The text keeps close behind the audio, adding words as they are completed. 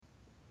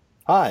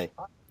Hi,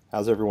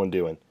 how's everyone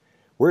doing?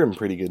 We're in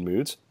pretty good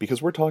moods because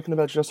we're talking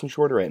about Justin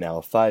Shorter right now,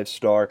 a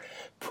five-star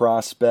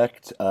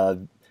prospect,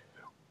 the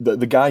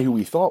guy who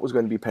we thought was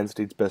going to be Penn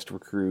State's best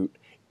recruit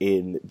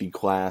in the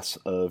class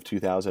of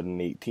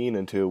 2018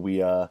 until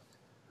were.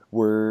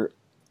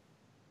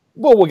 Well,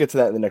 we'll get to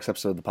that in the next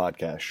episode of the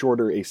podcast.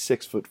 Shorter, a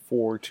 6'4",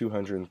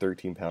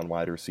 213-pound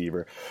wide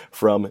receiver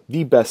from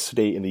the best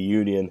state in the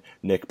union,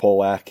 Nick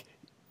Polak.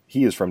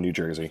 He is from New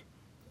Jersey.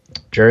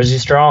 Jersey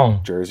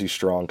strong. Jersey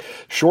strong.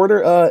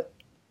 Shorter,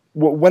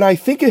 when I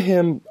think of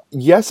him,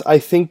 yes, I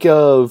think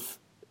of,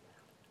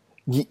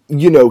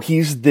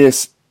 he's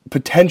this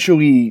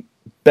potentially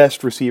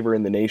best receiver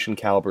in the nation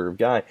caliber of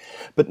guy.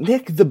 But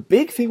Nick, the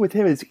big thing with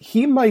him is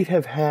he might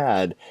have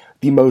had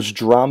the most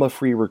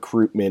drama-free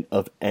recruitment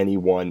of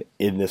anyone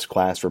in this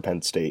class for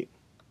Penn State.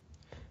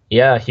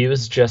 Yeah, he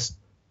was just,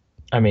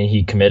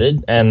 he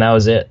committed, and that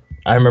was it.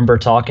 I remember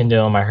talking to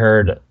him. I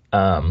heard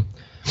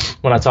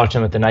when I talked to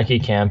him at the Nike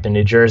camp in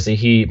New Jersey,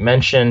 he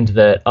mentioned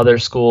that other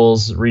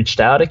schools reached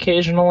out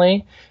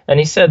occasionally, and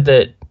he said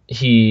that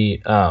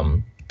he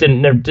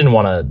didn't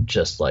want to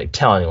just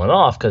tell anyone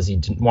off because he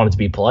wanted to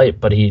be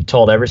polite, but he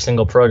told every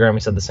single program, he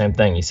said the same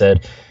thing. He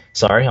said,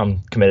 sorry,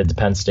 I'm committed to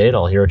Penn State.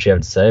 I'll hear what you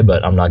have to say,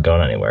 but I'm not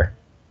going anywhere.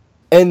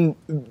 And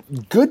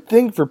good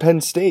thing for Penn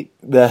State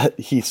that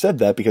he said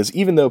that, because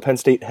even though Penn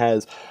State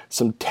has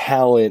some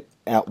talent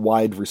at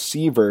wide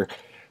receiver,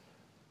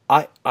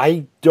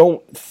 I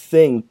don't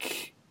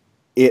think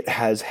it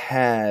has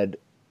had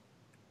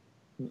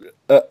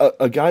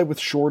a guy with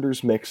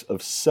Shorter's mix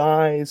of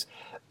size,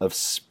 of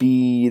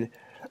speed,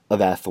 of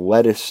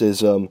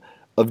athleticism,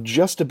 of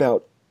just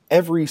about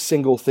every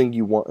single thing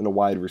you want in a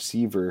wide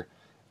receiver,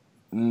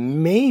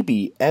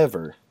 maybe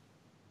ever.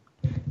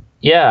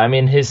 Yeah,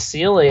 his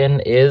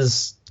ceiling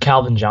is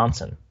Calvin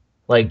Johnson.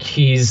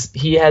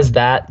 He has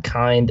that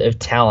kind of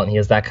talent. He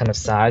has that kind of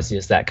size. He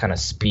has that kind of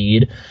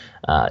speed.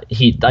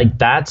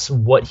 That's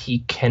what he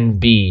can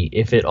be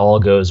if it all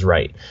goes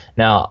right.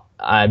 Now,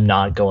 I'm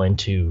not going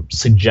to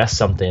suggest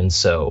something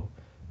so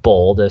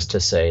bold as to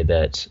say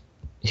that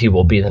he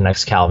will be the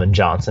next Calvin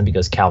Johnson,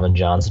 because Calvin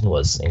Johnson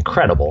was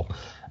incredible.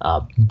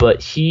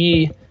 But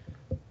he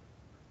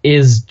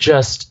is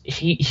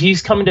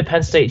he's coming to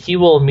Penn State. He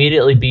will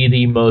immediately be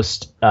the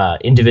most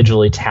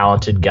individually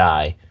talented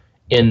guy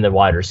in the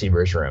wide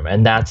receivers room.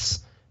 And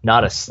that's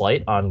not a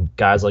slight on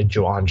guys like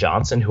Juwan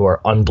Johnson, who are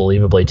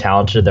unbelievably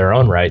talented in their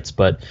own rights,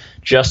 but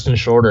Justin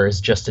Shorter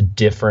is just a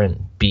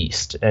different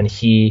beast, and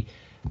he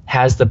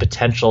has the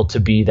potential to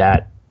be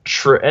that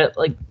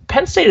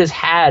Penn State has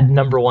had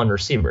number one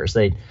receivers.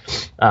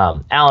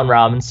 Allen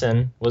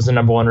Robinson was the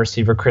number one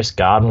receiver. Chris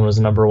Godwin was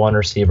the number one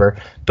receiver.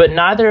 But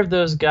neither of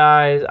those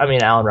guys,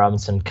 Allen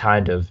Robinson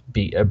kind of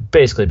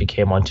basically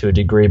became one to a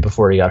degree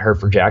before he got hurt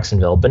for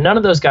Jacksonville. But none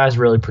of those guys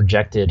really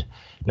projected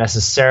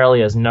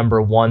necessarily as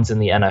number ones in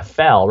the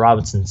NFL.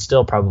 Robinson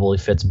still probably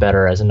fits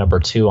better as a number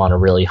two on a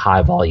really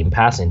high volume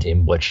passing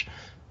team, which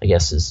I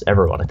guess is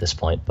everyone at this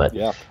point. But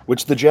yeah,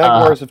 which the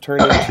Jaguars have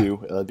turned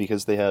into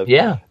because they have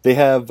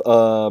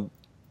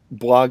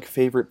blog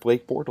favorite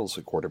Blake Bortles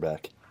at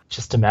quarterback.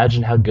 Just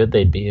imagine how good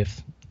they'd be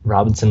if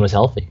Robinson was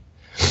healthy.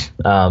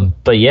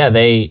 But yeah,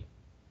 they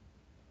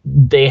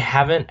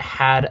haven't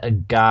had a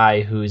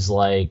guy who's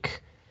who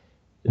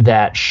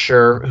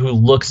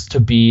looks to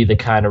be the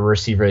kind of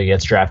receiver that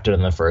gets drafted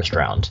in the first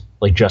round,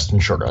 like Justin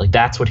Shorter.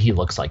 That's what he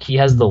looks like. He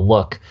has the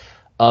look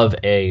of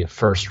a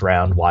first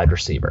round wide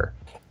receiver.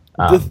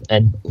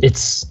 And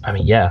it's,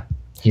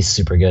 he's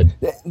super good.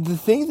 The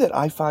thing that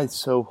I find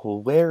so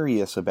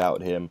hilarious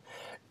about him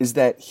is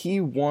that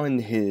he won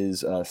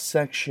his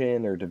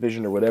section or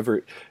division or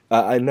whatever.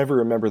 I never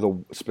remember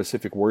the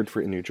specific word for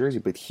it in New Jersey,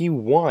 but he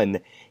won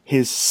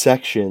his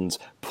section's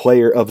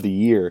player of the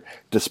year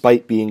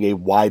despite being a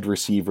wide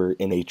receiver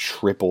in a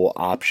triple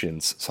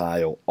options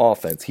style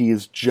offense. He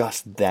is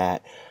just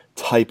that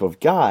type of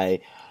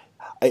guy.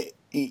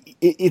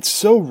 It's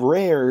so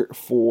rare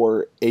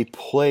for a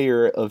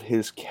player of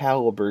his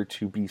caliber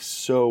to be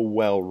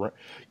so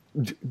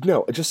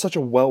just such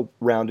a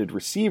well-rounded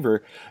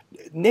receiver.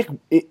 Nick,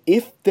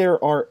 if there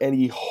are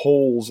any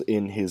holes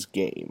in his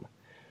game,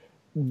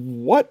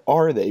 what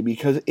are they?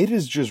 Because it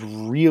is just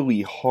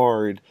really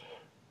hard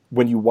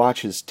when you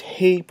watch his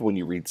tape, when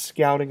you read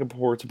scouting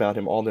reports about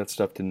him, all that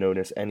stuff, to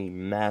notice any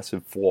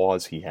massive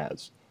flaws he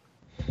has.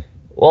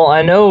 Well,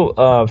 I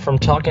know from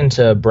talking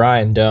to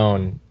Brian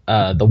Doan,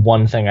 the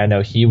one thing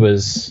he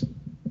was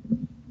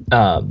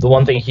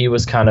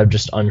kind of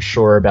just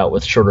unsure about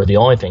with Shorter, the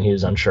only thing he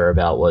was unsure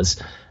about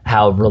was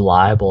how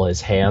reliable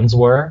his hands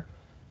were.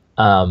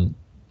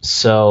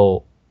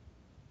 So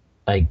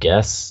I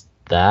guess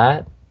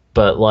that,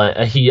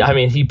 but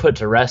he put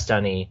to rest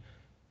any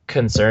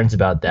concerns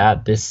about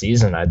that this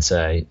season, I'd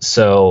say.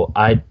 So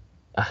I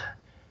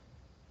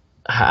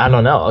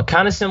don't know,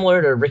 kind of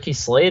similar to Ricky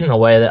Slade in a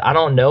way that I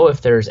don't know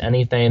if there's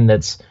anything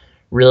that's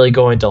really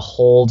going to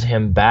hold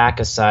him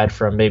back, aside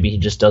from maybe he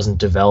just doesn't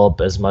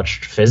develop as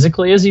much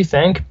physically as you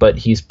think, but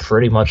he's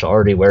pretty much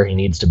already where he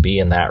needs to be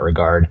in that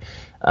regard.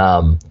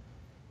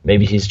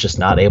 Maybe he's just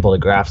not able to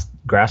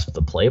grasp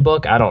the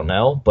playbook. I don't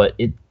know, but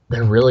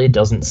there really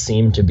doesn't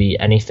seem to be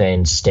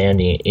anything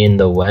standing in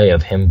the way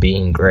of him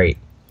being great.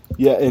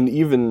 Yeah, and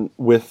even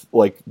with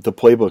like the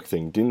playbook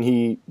thing, didn't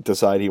he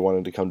decide he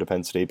wanted to come to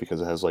Penn State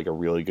because it has like a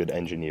really good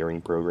engineering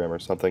program or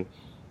something?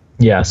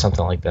 Yeah,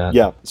 something like that.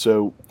 Yeah,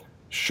 so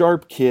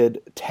sharp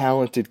kid,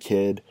 talented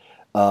kid.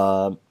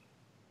 Uh,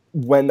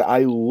 when I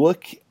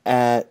look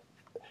at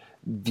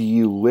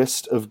the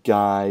list of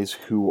guys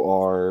who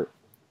are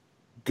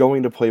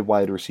going to play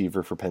wide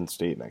receiver for Penn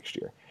State next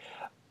year,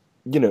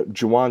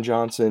 Juwan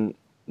Johnson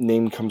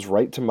name comes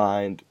right to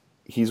mind.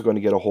 He's going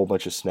to get a whole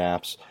bunch of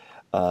snaps.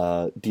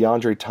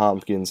 DeAndre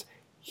Tompkins,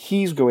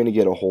 he's going to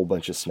get a whole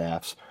bunch of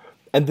snaps.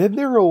 And then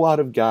there are a lot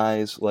of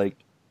guys like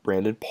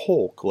Brandon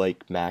Polk,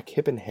 like Mac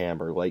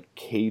Hippenhammer, like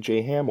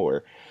KJ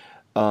Hamler,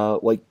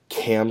 like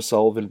Cam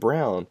Sullivan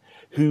Brown,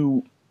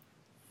 who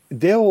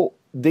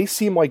they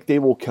seem like they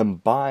will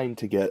combine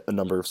to get a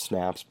number of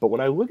snaps. But when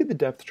I look at the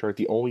depth chart,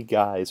 the only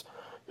guys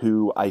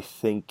who I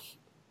think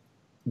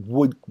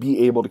would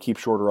be able to keep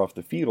Shorter off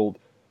the field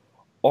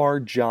are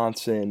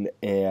Johnson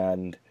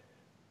and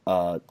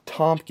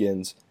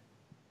Tompkins.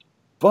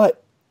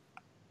 But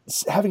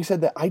having said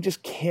that, I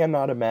just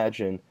cannot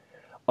imagine,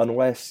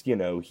 unless,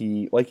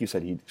 he, like you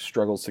said, he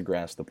struggles to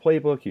grasp the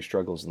playbook, he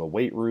struggles in the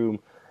weight room,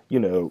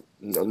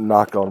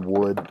 knock on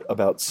wood,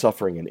 about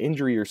suffering an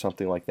injury or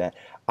something like that.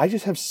 I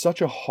just have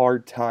such a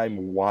hard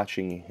time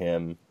watching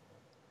him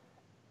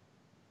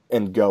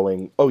and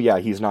going, oh yeah,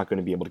 he's not going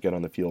to be able to get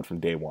on the field from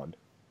day one.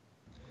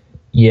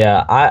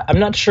 Yeah, I'm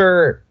not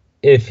sure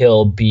if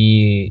he'll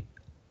be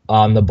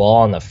on the ball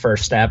on the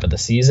first snap of the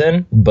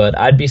season, but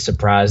I'd be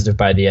surprised if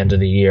by the end of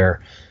the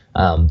year,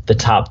 the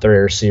top three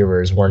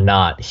receivers were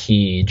not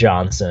he,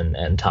 Johnson,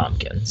 and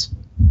Tompkins.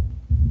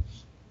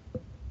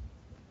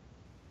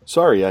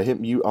 Sorry, I hit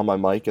mute on my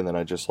mic and then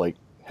I just like.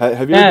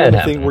 Have you ever done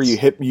the thing where you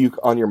hit mute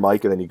on your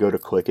mic and then you go to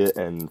click it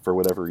and for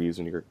whatever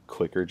reason your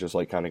clicker just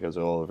like kind of goes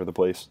all over the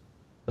place?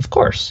 Of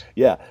course.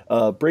 Yeah,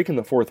 breaking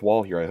the fourth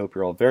wall here. I hope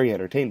you're all very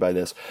entertained by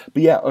this.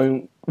 But yeah,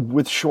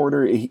 with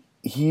Shorter,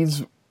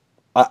 he's.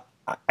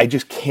 I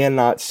just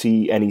cannot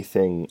see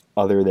anything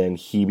other than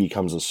he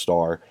becomes a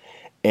star.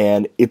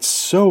 And it's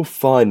so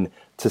fun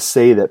to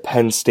say that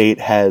Penn State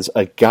has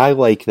a guy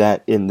like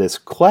that in this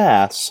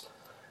class,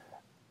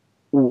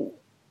 or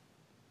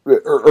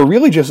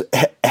really just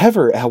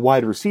ever at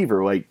wide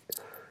receiver. Like,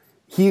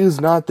 he is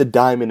not the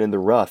diamond in the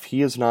rough.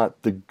 He is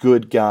not the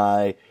good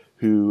guy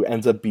who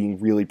ends up being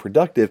really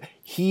productive.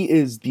 He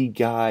is the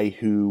guy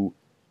who,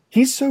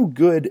 he's so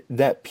good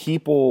that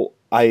people,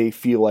 I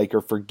feel like,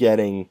 are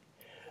forgetting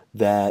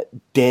that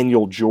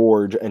Daniel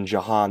George and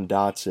Jahan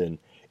Dotson,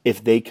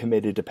 if they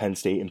committed to Penn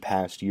State in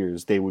past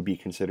years, they would be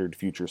considered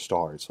future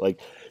stars. Like,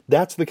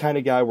 that's the kind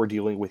of guy we're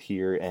dealing with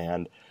here,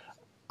 and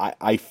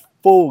I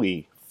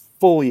fully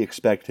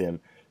expect him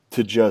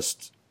to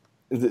just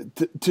be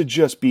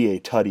a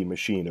tutty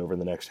machine over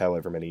the next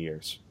however many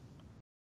years.